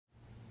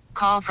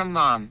Call from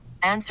mom.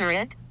 Answer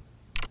it.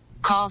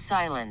 Call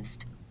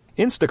silenced.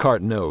 Instacart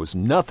knows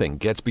nothing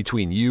gets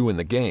between you and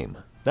the game.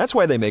 That's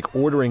why they make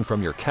ordering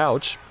from your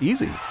couch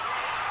easy.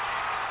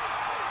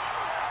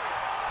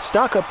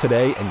 Stock up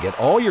today and get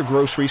all your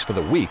groceries for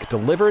the week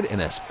delivered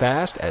in as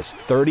fast as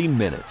 30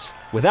 minutes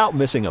without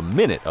missing a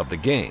minute of the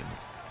game.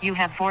 You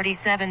have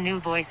 47 new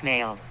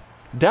voicemails.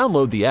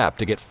 Download the app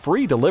to get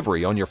free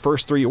delivery on your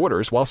first 3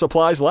 orders while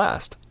supplies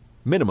last.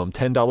 Minimum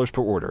 $10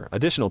 per order.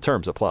 Additional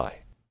terms apply.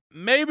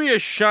 Maybe a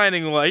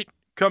shining light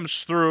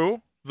comes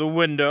through the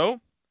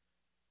window.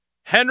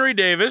 Henry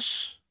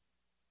Davis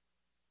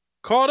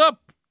caught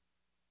up.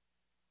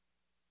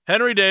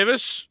 Henry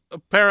Davis,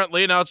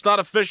 apparently, now it's not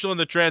official in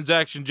the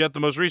transaction yet.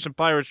 The most recent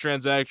Pirates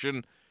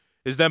transaction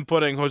is them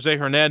putting Jose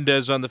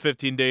Hernandez on the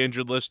 15-day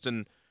injured list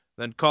and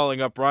then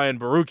calling up Ryan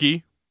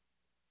Baruchi,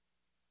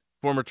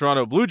 former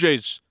Toronto Blue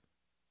Jays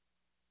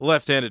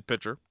left-handed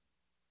pitcher.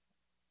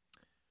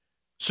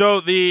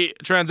 So the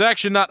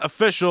transaction not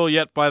official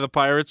yet by the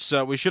Pirates.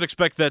 We should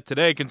expect that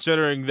today,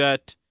 considering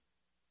that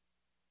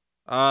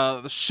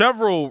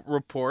several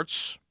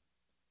reports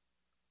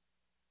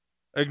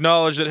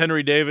acknowledge that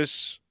Henry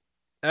Davis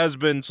has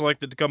been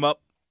selected to come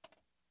up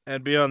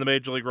and be on the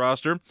Major League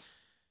roster.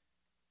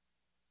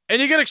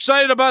 And you get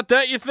excited about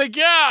that. You think,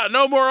 yeah,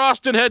 no more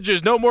Austin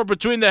Hedges, no more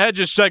Between the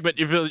Hedges segment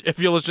if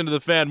you listen to the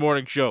Fan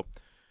Morning Show.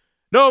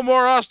 No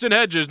more Austin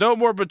Hedges, no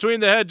more Between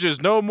the Hedges,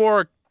 no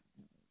more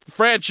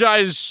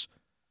franchise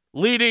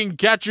leading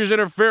catcher's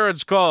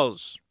interference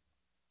calls.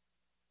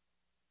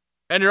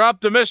 And you're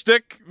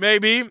optimistic,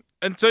 maybe,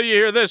 until you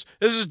hear this.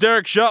 This is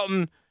Derek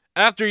Shelton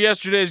after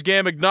yesterday's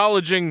game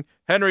acknowledging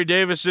Henry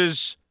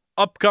Davis's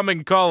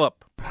upcoming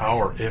call-up. How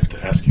or if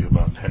to ask you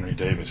about Henry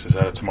Davis? Is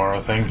that a tomorrow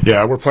thing?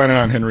 Yeah, we're planning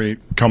on Henry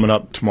coming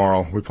up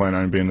tomorrow. We plan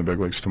on him being in the big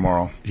leagues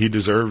tomorrow. He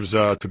deserves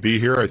to be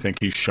here. I think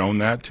he's shown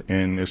that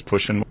and is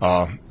pushing.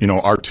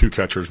 Our 2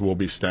 catchers will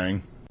be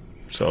staying.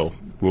 So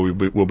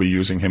we'll be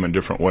using him in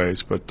different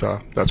ways, but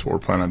that's what we're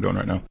planning on doing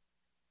right now.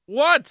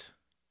 What?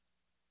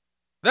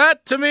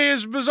 That, to me,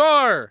 is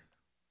bizarre.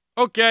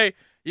 Okay,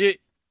 if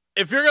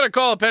you're going to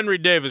call up Henry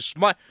Davis,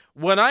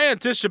 when I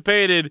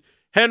anticipated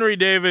Henry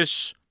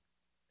Davis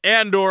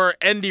and or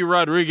Endy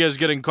Rodriguez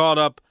getting called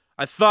up,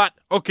 I thought,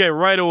 okay,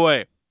 right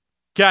away,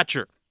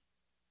 catcher.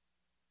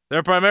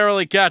 They're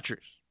primarily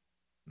catchers,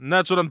 and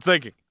that's what I'm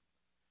thinking.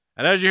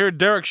 And as you heard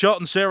Derek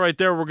Shelton say right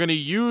there, we're going to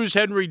use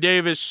Henry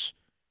Davis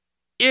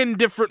in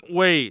different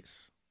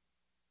ways.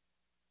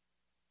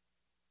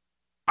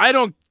 I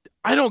don't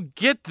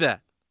get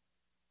that.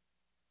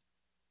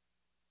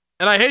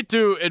 And I hate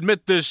to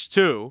admit this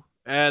too,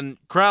 and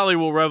Crowley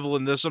will revel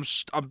in this.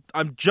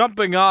 I'm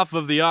jumping off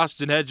of the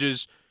Austin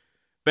Hedges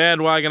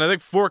bandwagon. I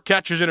think 4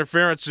 catchers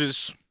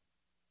interferences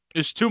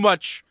is too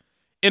much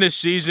in a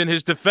season.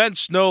 His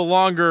defense no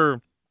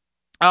longer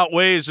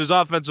outweighs his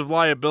offensive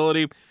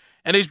liability,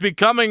 and he's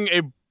becoming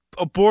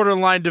a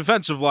borderline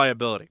defensive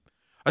liability.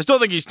 I still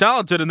think he's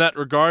talented in that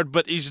regard,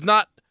 but he should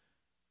not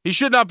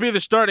be the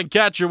starting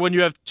catcher when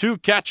you have 2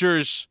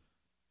 catchers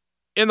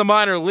in the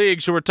minor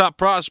leagues who are top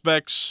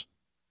prospects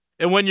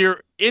and when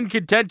you're in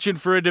contention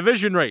for a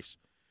division race.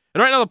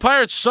 And right now the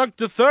Pirates sunk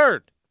to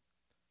 3rd.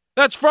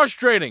 That's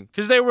frustrating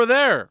because they were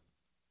there.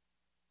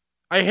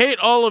 I hate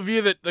all of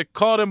you that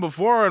called him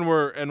before and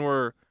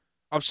were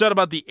upset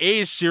about the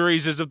A's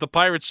series as if the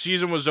Pirates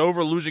season was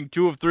over, losing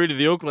 2 of 3 to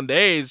the Oakland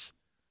A's.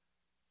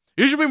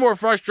 You should be more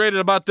frustrated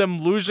about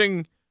them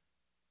losing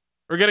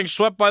or getting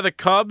swept by the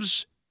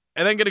Cubs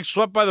and then getting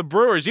swept by the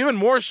Brewers. Even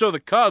more so the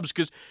Cubs,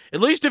 because at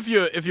least if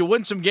you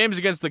win some games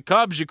against the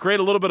Cubs, you create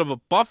a little bit of a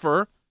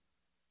buffer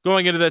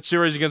going into that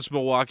series against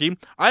Milwaukee.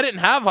 I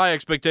didn't have high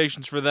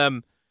expectations for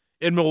them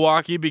in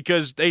Milwaukee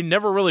because they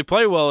never really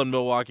play well in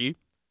Milwaukee.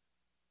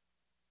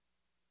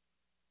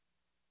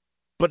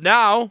 But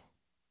now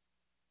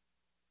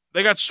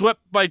they got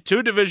swept by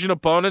 2 division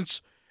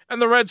opponents,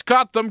 and the Reds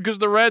caught them because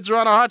the Reds are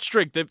on a hot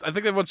streak. I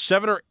think they've won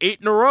 7 or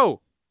 8 in a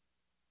row.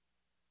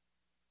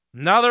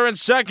 Now they're in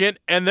 2nd,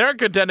 and they're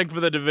contending for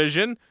the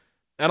division.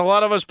 And a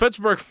lot of us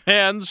Pittsburgh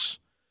fans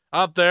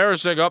out there are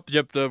saying,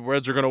 yep, the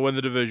Reds are going to win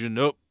the division.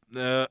 Nope.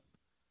 Just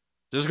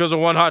because of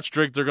 1 hot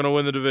streak, they're going to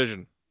win the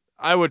division.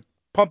 I would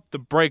pump the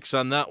brakes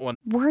on that one.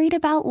 Worried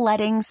about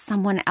letting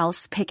someone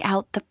else pick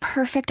out the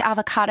perfect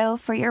avocado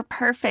for your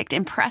perfect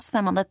impress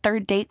them on the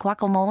 3rd date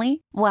guacamole?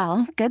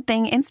 Well, good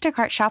thing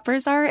Instacart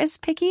shoppers are as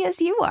picky as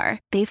you are.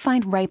 They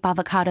find ripe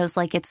avocados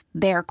like it's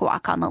their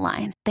guac on the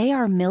line. They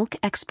are milk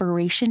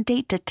expiration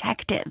date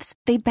detectives.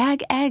 They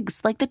bag eggs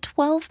like the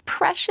 12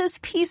 precious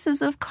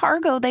pieces of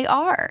cargo they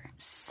are.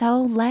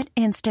 So let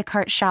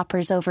Instacart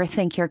shoppers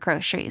overthink your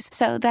groceries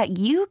so that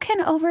you can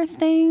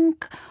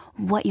overthink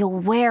what you'll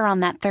wear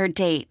on that 3rd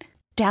date.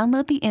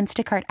 Download the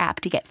Instacart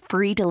app to get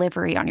free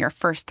delivery on your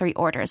first 3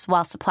 orders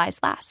while supplies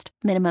last.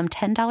 Minimum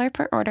 $10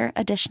 per order.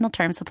 Additional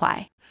terms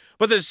apply.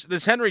 But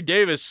this Henry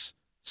Davis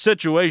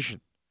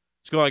situation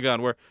is going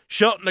on where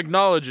Shelton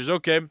acknowledges,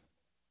 okay,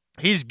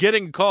 he's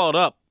getting called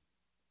up,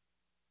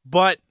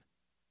 but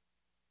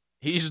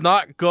he's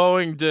not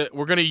going to –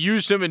 we're going to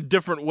use him in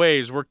different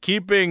ways. We're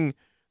keeping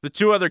the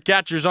two other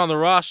catchers on the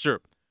roster,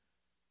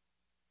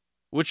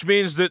 which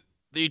means that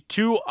the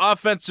two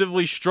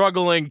offensively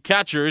struggling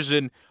catchers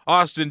in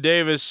Austin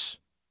Davis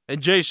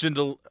and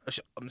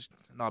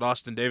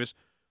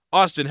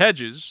Austin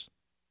Hedges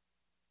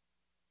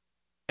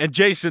and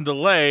Jason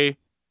DeLay,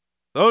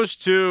 those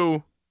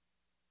two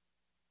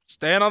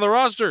stand on the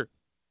roster.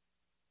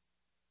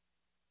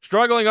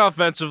 Struggling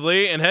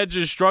offensively, and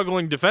Hedges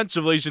struggling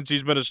defensively since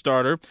he's been a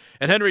starter.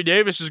 And Henry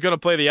Davis is going to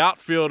play the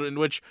outfield, in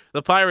which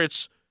the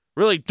Pirates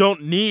really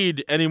don't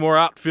need any more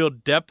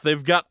outfield depth.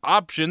 They've got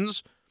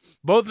options,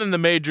 both in the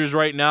majors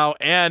right now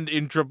and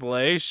in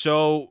AAA.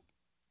 So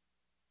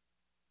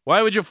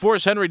why would you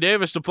force Henry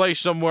Davis to play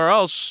somewhere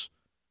else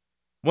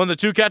when the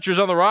two catchers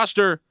on the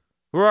roster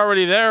who are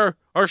already there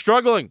are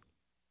struggling?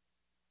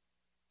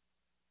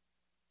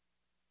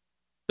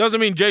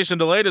 Doesn't mean Jason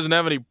DeLay doesn't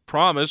have any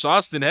promise.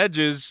 Austin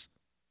Hedges,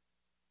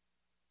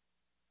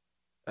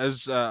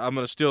 as I'm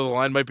going to steal the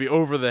line, might be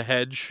over the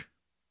hedge.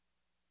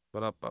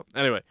 But up.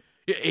 Anyway,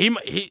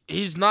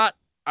 he's not,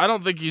 I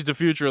don't think he's the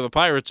future of the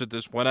Pirates at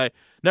this point. I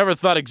never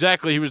thought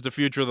exactly he was the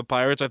future of the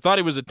Pirates. I thought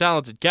he was a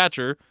talented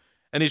catcher,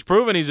 and he's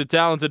proven he's a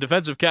talented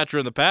defensive catcher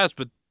in the past.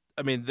 But,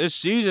 I mean, this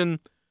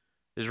season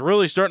is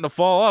really starting to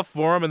fall off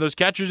for him, and those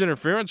catcher's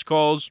interference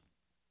calls,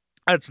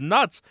 that's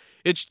nuts.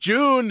 It's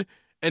June,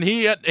 and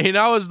he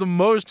now has the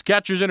most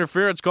catcher's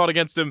interference called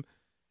against him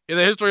in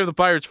the history of the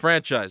Pirates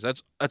franchise.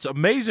 That's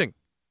amazing.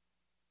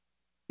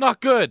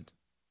 Not good.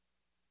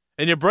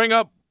 And you bring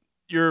up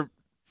your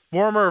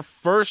former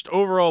first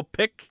overall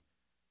pick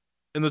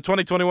in the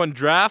 2021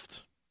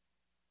 draft,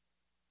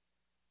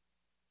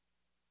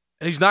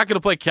 and he's not going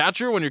to play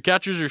catcher when your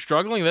catchers are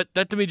struggling?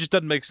 That to me just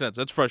doesn't make sense.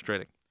 That's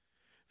frustrating.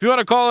 If you want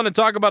to call in and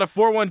talk about it,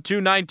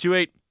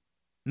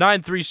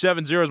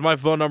 412-928-9370 is my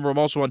phone number. I'm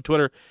also on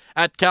Twitter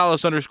at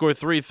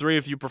Callis_33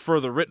 if you prefer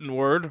the written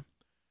word.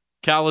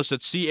 Callis at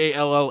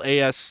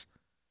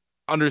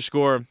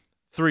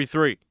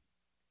CALLAS_33.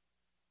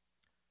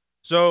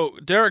 So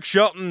Derek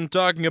Shelton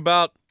talking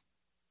about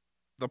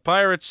the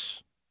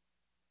Pirates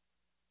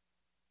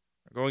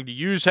are going to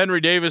use Henry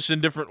Davis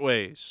in different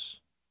ways.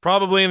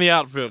 Probably in the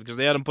outfield, because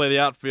they had him play the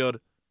outfield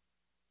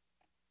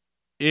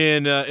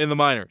in the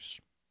minors.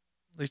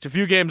 At least a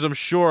few games I'm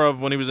sure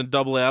of when he was in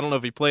AA. I don't know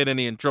if he played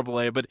any in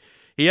AAA, but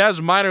he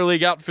has minor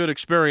league outfield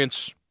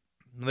experience.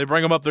 When they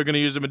bring him up, they're going to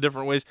use him in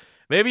different ways.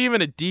 Maybe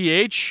even a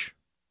DH.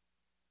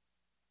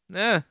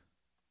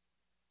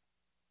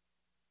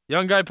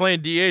 Young guy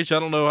playing DH, I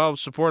don't know how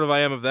supportive I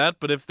am of that,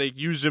 but if they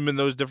use him in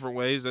those different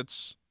ways,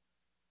 that's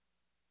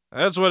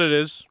what it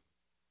is.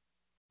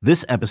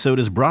 This episode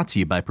is brought to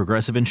you by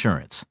Progressive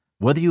Insurance.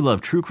 Whether you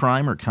love true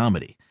crime or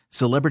comedy,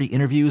 celebrity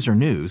interviews or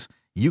news,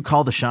 you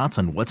call the shots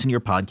on what's in your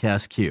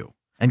podcast queue.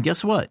 And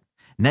guess what?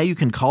 Now you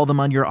can call them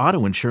on your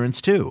auto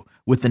insurance too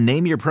with the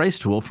Name Your Price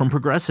tool from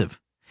Progressive.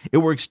 It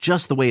works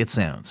just the way it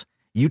sounds.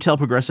 You tell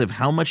Progressive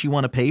how much you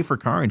want to pay for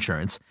car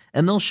insurance,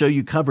 and they'll show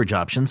you coverage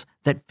options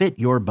that fit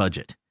your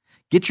budget.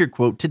 Get your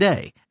quote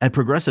today at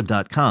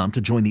Progressive.com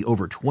to join the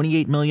over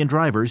 28 million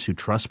drivers who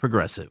trust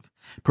Progressive.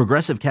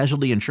 Progressive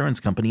Casualty Insurance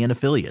Company and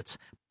Affiliates.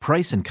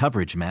 Price and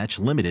coverage match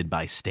limited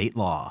by state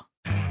law.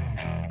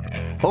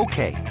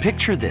 Okay,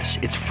 picture this.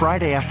 It's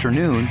Friday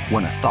afternoon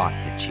when a thought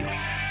hits you.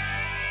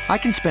 I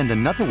can spend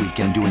another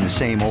weekend doing the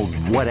same old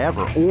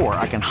whatever, or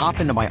I can hop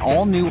into my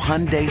all-new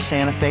Hyundai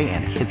Santa Fe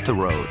and hit the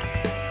road.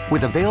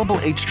 With available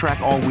H-Track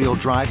all-wheel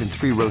drive and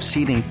 3-row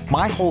seating,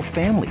 my whole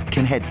family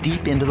can head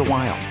deep into the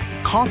wild.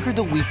 Conquer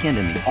the weekend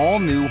in the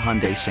all-new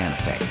Hyundai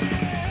Santa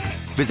Fe.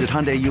 Visit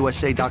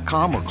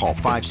HyundaiUSA.com or call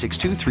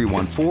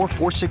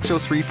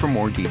 562-314-4603 for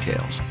more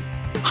details.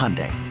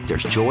 Hyundai,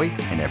 there's joy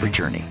in every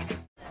journey.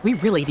 We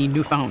really need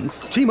new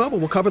phones. T-Mobile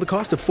will cover the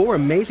cost of 4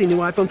 amazing new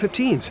iPhone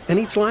 15s, and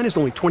each line is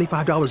only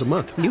 $25 a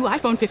month. New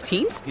iPhone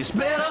 15s? It's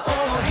better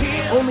over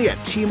here. Only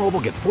at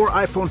T-Mobile, get 4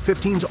 iPhone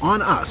 15s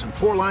on us and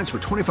 4 lines for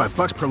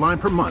 $25 per line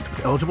per month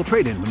with eligible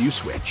trade-in when you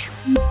switch.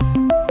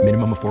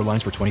 Minimum of 4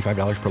 lines for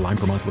 $25 per line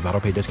per month with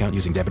autopay discount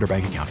using debit or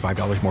bank account.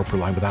 $5 more per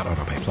line without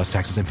autopay, plus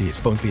taxes and fees.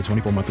 Phone fee at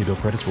 24 monthly bill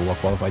credits for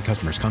well-qualified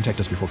customers. Contact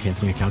us before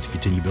canceling account to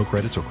continue bill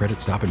credits or credit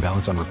stop and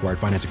balance on required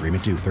finance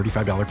agreement due.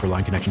 $35 per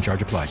line connection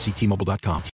charge applies. See T-Mobile.com.